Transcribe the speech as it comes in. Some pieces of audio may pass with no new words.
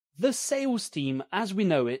The sales team, as we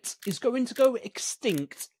know it, is going to go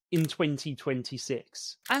extinct in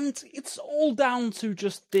 2026. And it's all down to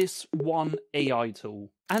just this one AI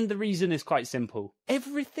tool. And the reason is quite simple.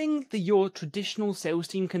 Everything that your traditional sales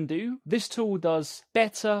team can do, this tool does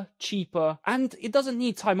better, cheaper, and it doesn't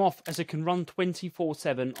need time off as it can run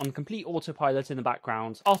 24/7 on complete autopilot in the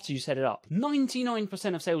background after you set it up.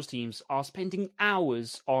 99% of sales teams are spending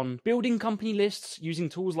hours on building company lists using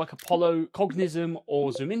tools like Apollo, Cognism,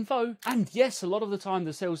 or ZoomInfo. And yes, a lot of the time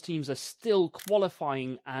the sales teams are still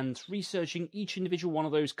qualifying and researching each individual one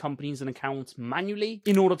of those companies and accounts manually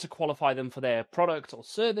in order to qualify them for their product or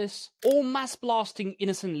service, or mass blasting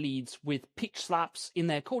innocent leads with pitch slaps in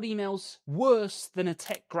their cold emails, worse than a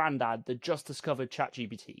tech granddad that just discovered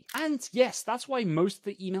ChatGPT. And yes, that's why most of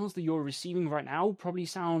the emails that you're receiving right now probably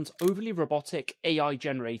sound overly robotic, AI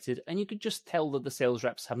generated, and you could just tell that the sales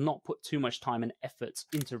reps have not put too much time and effort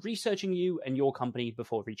into researching you and your company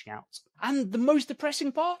before reaching out. And the most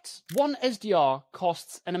depressing part? One SDR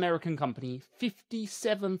costs an American company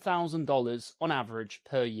 $57,000 on average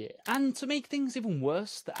per year. And to make things even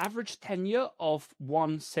worse, the average tenure of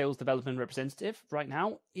one sales development representative right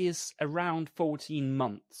now is around 14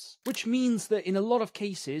 months, which means that in a lot of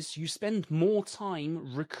cases, you spend more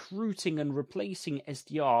time recruiting and replacing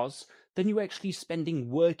SDRs than you actually spending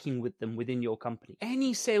working with them within your company.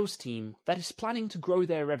 Any sales team that is planning to grow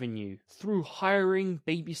their revenue through hiring,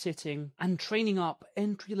 babysitting, and training up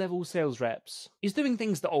entry-level sales reps is doing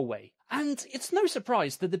things the old way. And it's no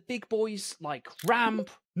surprise that the big boys like Ramp,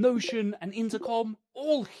 Notion, and Intercom,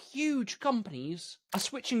 all huge companies, are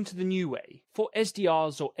switching to the new way for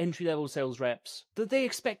SDRs or entry-level sales reps that they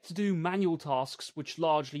expect to do manual tasks which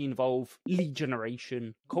largely involve lead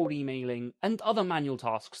generation, cold emailing, and other manual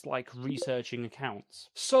tasks like researching accounts.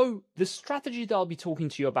 So the strategy that I'll be talking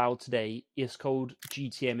to you about today is called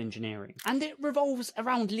GTM Engineering, and it revolves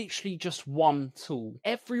around literally just one tool.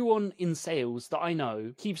 Everyone in sales that I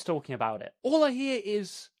know keeps talking about it. All I hear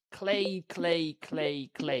is Clay, Clay,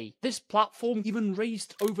 Clay, Clay. This platform even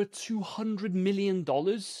raised over $200 million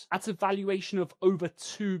at a valuation of over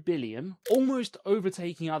 $2 billion, almost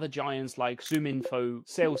overtaking other giants like ZoomInfo,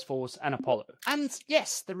 Salesforce, and Apollo. And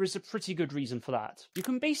yes, there is a pretty good reason for that. You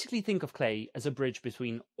can basically think of Clay as a bridge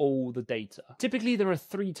between all the data. Typically, there are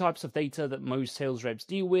three types of data that most sales reps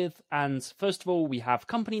deal with. And first of all, we have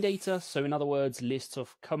company data. So in other words, lists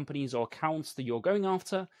of companies or accounts that you're going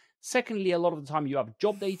after. Secondly, a lot of the time you have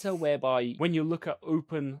job data, whereby when you look at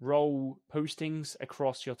open role postings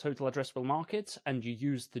across your total addressable market and you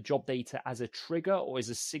use the job data as a trigger or as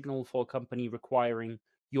a signal for a company requiring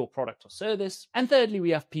your product or service. And thirdly,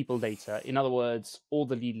 we have people data. In other words, all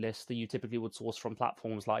the lead lists that you typically would source from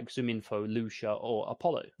platforms like ZoomInfo, Lucia, or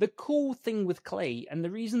Apollo. The cool thing with Clay, and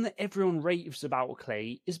the reason that everyone raves about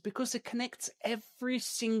Clay, is because it connects every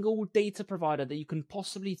single data provider that you can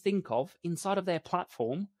possibly think of inside of their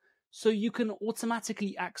platform, so you can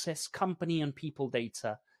automatically access company and people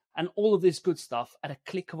data and all of this good stuff at a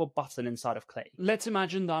click of a button inside of Clay. Let's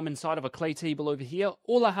imagine that I'm inside of a Clay table over here.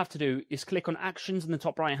 All I have to do is click on Actions in the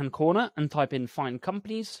top right-hand corner and type in Find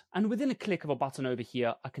Companies. And within a click of a button over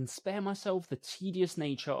here, I can spare myself the tedious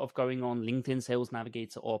nature of going on LinkedIn Sales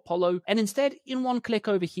Navigator or Apollo. And instead, in one click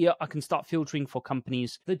over here, I can start filtering for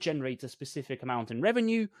companies that generate a specific amount in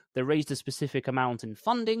revenue, that raised a specific amount in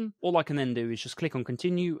funding. All I can then do is just click on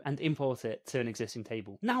Continue and import it to an existing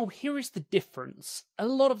table. Now, here is the difference. A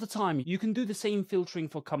lot of the time, you can do the same filtering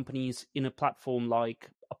for companies in a platform like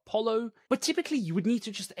Apollo, but typically you would need to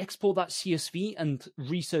just export that CSV and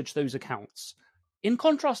research those accounts. In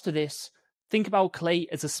contrast to this, think about Clay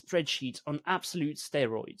as a spreadsheet on absolute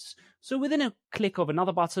steroids. So within a click of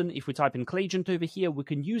another button, if we type in Clayagent over here, we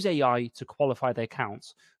can use AI to qualify the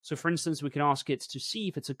accounts. So for instance, we can ask it to see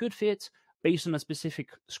if it's a good fit based on a specific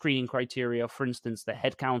screening criteria, for instance, the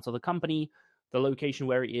headcount of the company, the location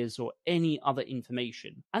where it is, or any other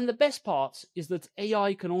information. And the best part is that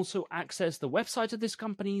AI can also access the website of this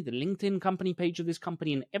company, the LinkedIn company page of this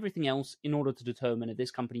company, and everything else in order to determine if this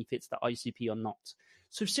company fits the ICP or not.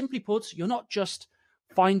 So simply put, you're not just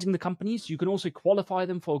finding the companies, you can also qualify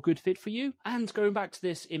them for a good fit for you. And going back to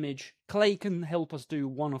this image, Clay can help us do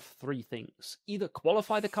one of three things. Either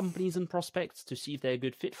qualify the companies and prospects to see if they're a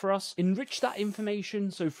good fit for us, enrich that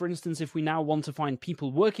information. So for instance, if we now want to find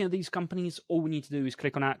people working at these companies, all we need to do is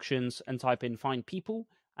click on Actions and type in Find People.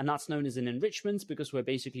 And that's known as an enrichment because we're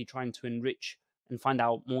basically trying to enrich and find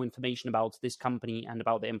out more information about this company and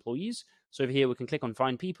about the employees. So over here, we can click on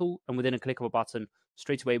find people, and within a click of a button,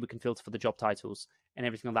 straight away we can filter for the job titles and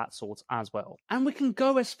everything of that sort as well. And we can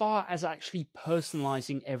go as far as actually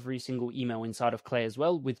personalizing every single email inside of Clay as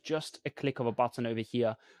well with just a click of a button over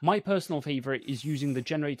here. My personal favorite is using the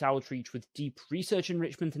generate outreach with deep research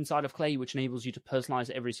enrichment inside of Clay, which enables you to personalize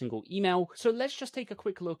every single email. So let's just take a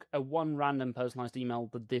quick look at one random personalized email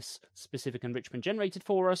that this specific enrichment generated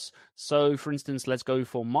for us. So for instance, let's go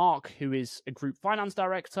for Mark, who is a group finance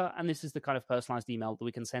director, and this is the kind of personalized email that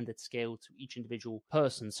we can send at scale to each individual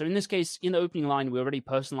person. So in this case, in the opening line, we already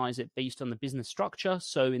personalize it based on the business structure.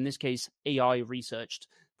 So in this case, AI researched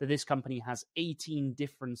that this company has 18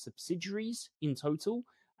 different subsidiaries in total,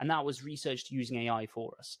 and that was researched using AI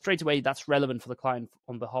for us. Straight away, that's relevant for the client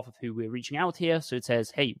on behalf of who we're reaching out here. So it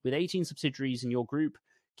says, hey, with 18 subsidiaries in your group,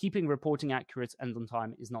 keeping reporting accurate and on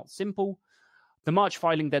time is not simple. The March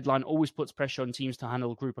filing deadline always puts pressure on teams to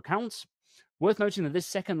handle group accounts. Worth noting that this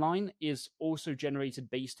second line is also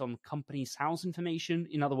generated based on company's house information.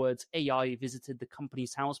 In other words, AI visited the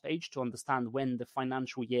company's house page to understand when the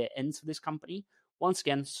financial year ends for this company. Once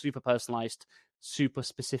again, super personalized, super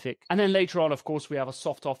specific. And then later on, of course, we have a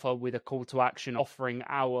soft offer with a call to action offering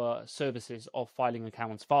our services of filing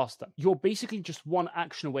accounts faster. You're basically just one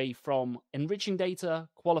action away from enriching data,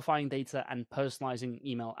 qualifying data, and personalizing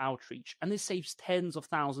email outreach. And this saves tens of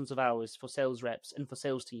thousands of hours for sales reps and for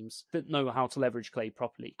sales teams that know how to leverage Clay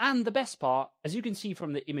properly. And the best part, as you can see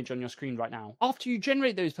from the image on your screen right now, after you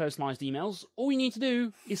generate those personalized emails, all you need to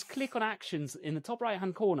do is click on actions in the top right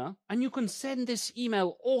hand corner, and you can send this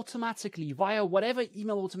email automatically via whatever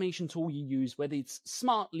email automation tool you use, whether it's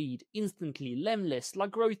Smart Lead, Instantly, Lemlist, La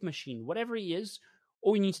Growth Machine, whatever it is.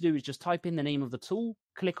 All you need to do is just type in the name of the tool,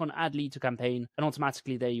 click on add lead to campaign, and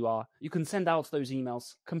automatically there you are. You can send out those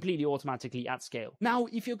emails completely automatically at scale. Now,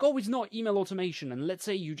 if your goal is not email automation, and let's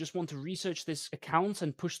say you just want to research this account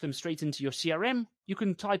and push them straight into your CRM, you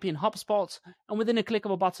can type in HubSpot, and within a click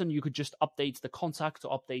of a button, you could just update the contact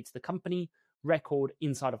or update the company record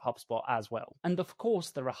inside of HubSpot as well. And of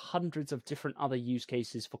course, there are hundreds of different other use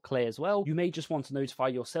cases for Clay as well. You may just want to notify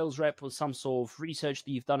your sales rep with some sort of research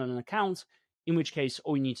that you've done on an account, in which case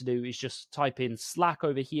all you need to do is just type in Slack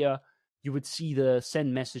over here. You would see the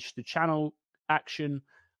send message to channel action,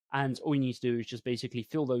 and all you need to do is just basically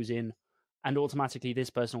fill those in, and automatically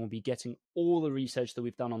this person will be getting all the research that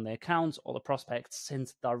we've done on their account or the prospects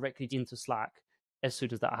sent directly into Slack as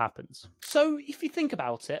soon as that happens. So if you think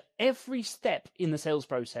about it, every step in the sales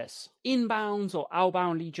process, inbound or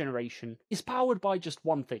outbound lead generation, is powered by just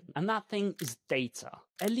one thing, and that thing is data.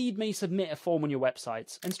 A lead may submit a form on your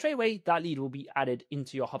website, and straight away that lead will be added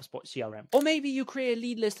into your HubSpot CRM. Or maybe you create a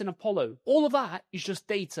lead list in Apollo. All of that is just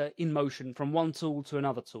data in motion from one tool to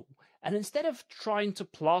another tool. And instead of trying to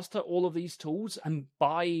plaster all of these tools and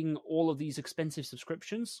buying all of these expensive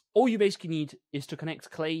subscriptions, all you basically need is to connect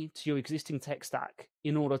Clay to your existing tech stack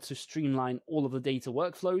in order to streamline all of the data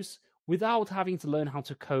workflows without having to learn how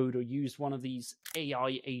to code or use one of these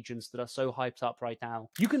AI agents that are so hyped up right now.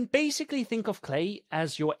 You can basically think of Clay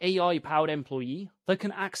as your AI-powered employee that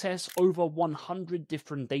can access over 100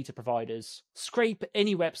 different data providers, scrape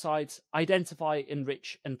any website, identify,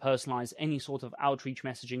 enrich, and personalize any sort of outreach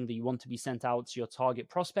messaging that you want to be sent out to your target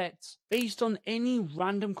prospects based on any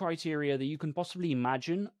random criteria that you can possibly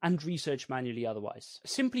imagine and research manually otherwise.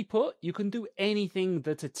 Simply put, you can do anything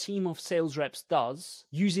that a team of sales reps does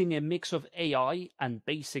using a mix of AI and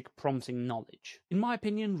basic prompting knowledge. In my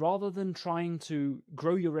opinion, rather than trying to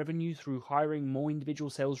grow your revenue through hiring more individual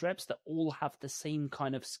sales reps that all have the same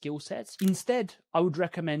kind of skill sets, instead, I would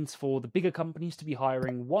recommend for the bigger companies to be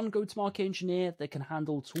hiring one go-to-market engineer that can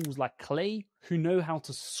handle tools like Clay, who know how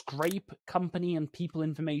to scrape company and people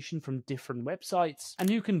information from different websites, and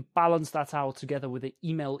who can balance that out together with the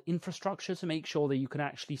email infrastructure to make sure that you can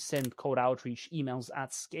actually send cold outreach emails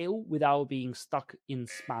at scale without being stuck in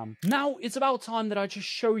spam. Now, it's about time that I just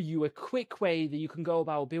show you a quick way that you can go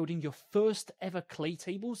about building your first ever Clay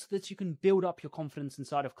table so that you can build up your confidence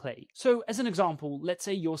inside of Clay. So as an example, let's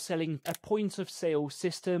say you're selling a point of sale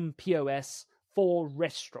system, POS, for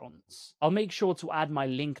restaurants. I'll make sure to add my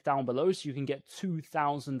link down below so you can get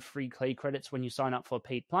 2,000 free Clay credits when you sign up for a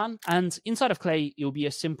paid plan. And inside of Clay, it'll be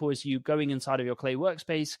as simple as you going inside of your Clay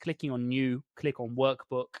workspace, clicking on new, click on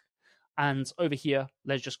workbook. And over here,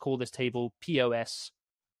 let's just call this table POS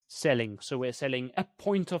selling. So we're selling a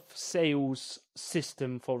point of sales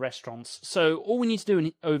system for restaurants. So all we need to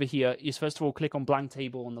do over here is first of all click on blank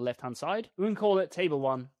table on the left hand side. We can call it table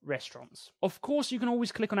 1 restaurants. Of course, you can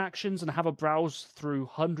always click on actions and have a browse through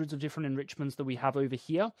hundreds of different enrichments that we have over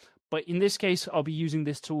here. But in this case, I'll be using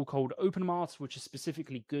this tool called OpenMart, which is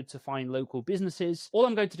specifically good to find local businesses. All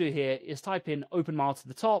I'm going to do here is type in OpenMart at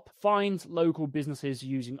the top, find local businesses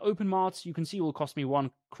using OpenMart. You can see it will cost me 1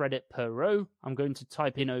 credit per row. I'm going to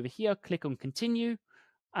type in over here, click on continue.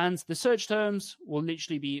 And the search terms will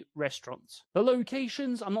literally be restaurants. The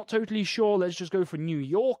locations, I'm not totally sure. Let's just go for New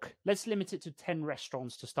York. Let's limit it to 10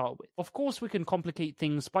 restaurants to start with. Of course, we can complicate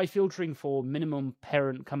things by filtering for minimum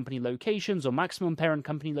parent company locations or maximum parent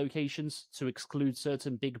company locations to exclude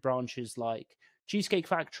certain big branches like Cheesecake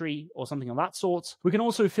Factory or something of that sort. We can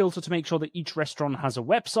also filter to make sure that each restaurant has a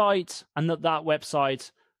website and that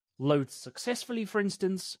website loads successfully, for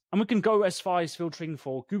instance, and we can go as far as filtering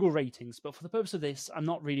for Google ratings, but for the purpose of this, I'm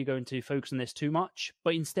not really going to focus on this too much,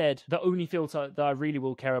 but instead, the only filter that I really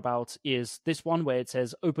will care about is this one where it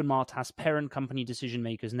says OpenMart has parent company decision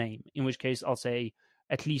maker's name, in which case I'll say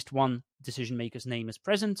at least one decision maker's name is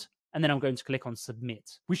present, and then I'm going to click on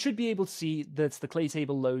submit. We should be able to see that the clay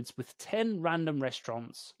table loads with 10 random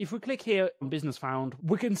restaurants. If we click here on business found,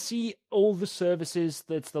 we can see all the services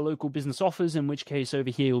that the local business offers, in which case over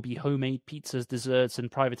here will be homemade pizzas, desserts, and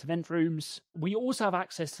private event rooms. We also have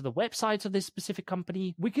access to the website of this specific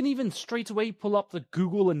company. We can even straight away pull up the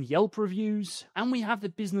Google and Yelp reviews, and we have the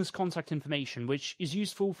business contact information, which is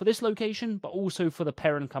useful for this location, but also for the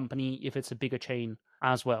parent company if it's a bigger chain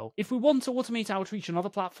as well. If we want to automate outreach on other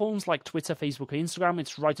platforms like Twitter, Facebook, or Instagram,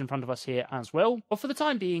 it's right in front of us here as well. But for the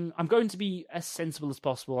time being, I'm going to be as sensible as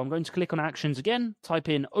possible. I'm going to click on actions again, type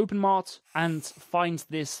in OpenMart, and find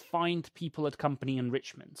people at company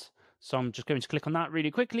enrichment. So I'm just going to click on that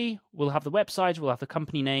really quickly. We'll have the website, we'll have the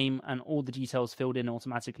company name, and all the details filled in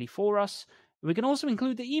automatically for us. We can also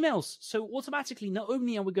include the emails. So automatically, not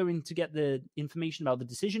only are we going to get the information about the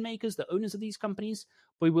decision makers, the owners of these companies,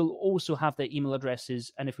 but we will also have their email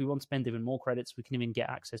addresses. And if we want to spend even more credits, we can even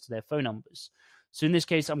get access to their phone numbers. So in this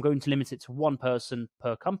case, I'm going to limit it to 1 person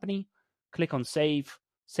per company. Click on save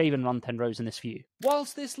and run 10 rows in this view.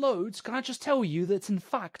 Whilst this loads, can I just tell you that in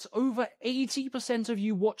fact, over 80% of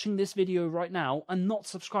you watching this video right now are not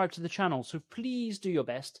subscribed to the channel. So please do your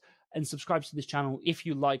best and subscribe to this channel if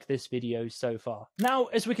you like this video so far. Now,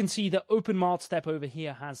 as we can see, the OpenMart step over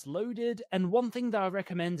here has loaded, and one thing that I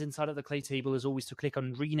recommend inside of the clay table is always to click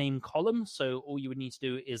on rename column. So all you would need to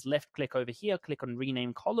do is left click over here, click on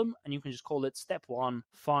rename column, and you can just call it step 1,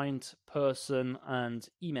 find person and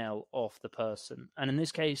email of the person. And in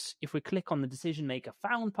this case, if we click on the decision maker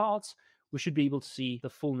found part, we should be able to see the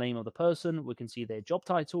full name of the person. We can see their job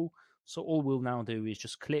title. So all we'll now do is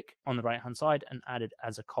just click on the right-hand side and add it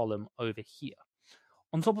as a column over here.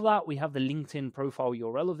 On top of that, we have the LinkedIn profile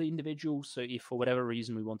URL of the individual. So if for whatever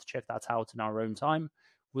reason we want to check that out in our own time,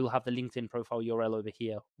 we'll have the LinkedIn profile URL over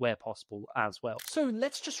here where possible as well. So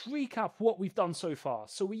let's just recap what we've done so far.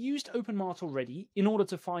 So we used OpenMart already in order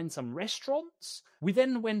to find some restaurants. We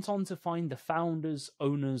then went on to find the founders,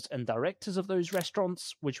 owners, and directors of those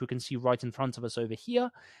restaurants, which we can see right in front of us over here.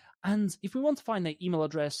 And if we want to find their email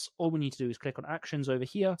address, all we need to do is click on actions over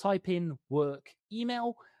here, type in work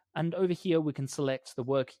email, and over here we can select the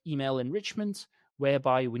work email enrichment,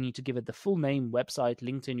 whereby we need to give it the full name, website,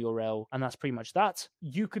 LinkedIn URL, and that's pretty much that.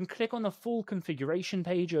 You can click on the full configuration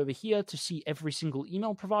page over here to see every single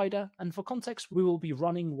email provider, and for context, we will be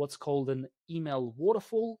running what's called an email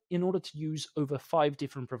waterfall in order to use over 5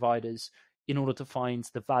 different providers in order to find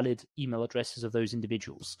the valid email addresses of those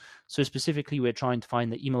individuals. So specifically, we're trying to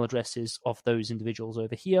find the email addresses of those individuals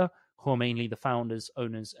over here, who are mainly the founders,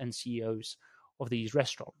 owners, and CEOs of these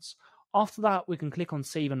restaurants. After that, we can click on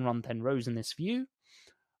save and run 10 rows in this view.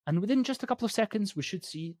 And within just a couple of seconds, we should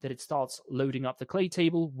see that it starts loading up the clay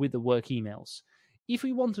table with the work emails. If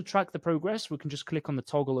we want to track the progress, we can just click on the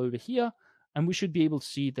toggle over here, and we should be able to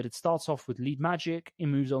see that it starts off with Lead Magic, it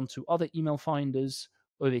moves on to other email finders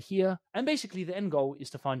over here, and basically the end goal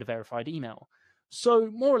is to find a verified email. So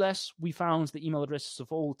more or less, we found the email addresses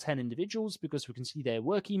of all 10 individuals because we can see their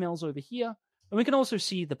work emails over here, and we can also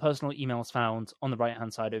see the personal emails found on the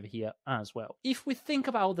right-hand side over here as well. If we think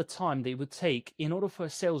about the time they would take in order for a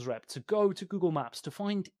sales rep to go to Google Maps to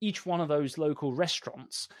find each one of those local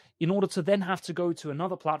restaurants, in order to then have to go to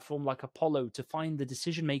another platform like Apollo to find the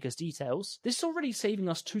decision maker's details, this is already saving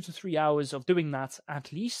us 2 to 3 hours of doing that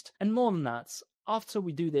at least, and more than that. After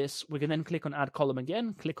we do this, we can then click on add column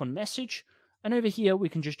again, click on message, and over here we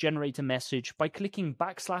can just generate a message by clicking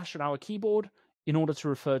backslash on our keyboard in order to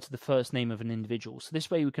refer to the first name of an individual. So this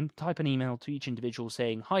way we can type an email to each individual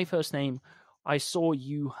saying, hi first name, I saw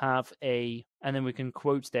you have a, and then we can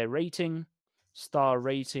quote their rating, star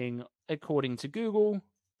rating according to Google,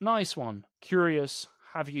 nice one, curious,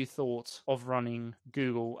 have you thought of running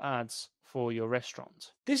Google Ads for your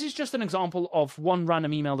restaurant? This is just an example of one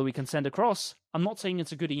random email that we can send across. I'm not saying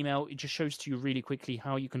it's a good email. It just shows to you really quickly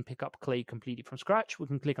how you can pick up Clay completely from scratch. We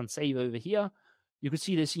can click on save over here. You can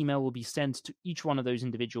see this email will be sent to each one of those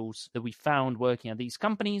individuals that we found working at these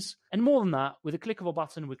companies. And more than that, with a click of a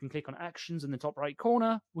button, we can click on actions in the top right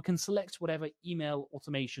corner. We can select whatever email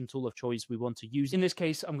automation tool of choice we want to use. In this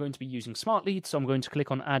case, I'm going to be using Smart Lead. So I'm going to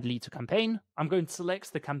click on add lead to campaign. I'm going to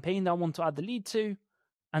select the campaign that I want to add the lead to.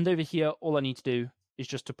 And over here, all I need to do is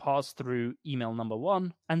just to pass through email number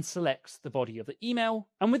 1 and select the body of the email.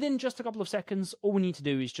 And within just a couple of seconds, all we need to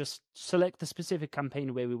do is just select the specific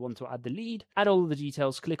campaign where we want to add the lead, add all of the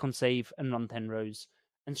details, click on save and run 10 rows.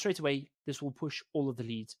 And straight away, this will push all of the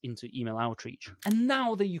leads into email outreach. And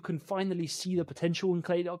now that you can finally see the potential in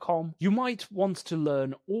Clay.com, you might want to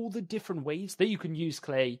learn all the different ways that you can use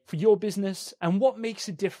Clay for your business and what makes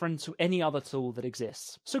it different to any other tool that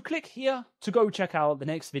exists. So click here to go check out the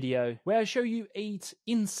next video where I show you 8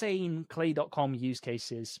 insane Clay.com use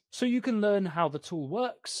cases so you can learn how the tool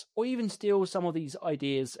works or even steal some of these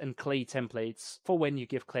ideas and Clay templates for when you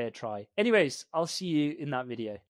give Clay a try. Anyways, I'll see you in that video.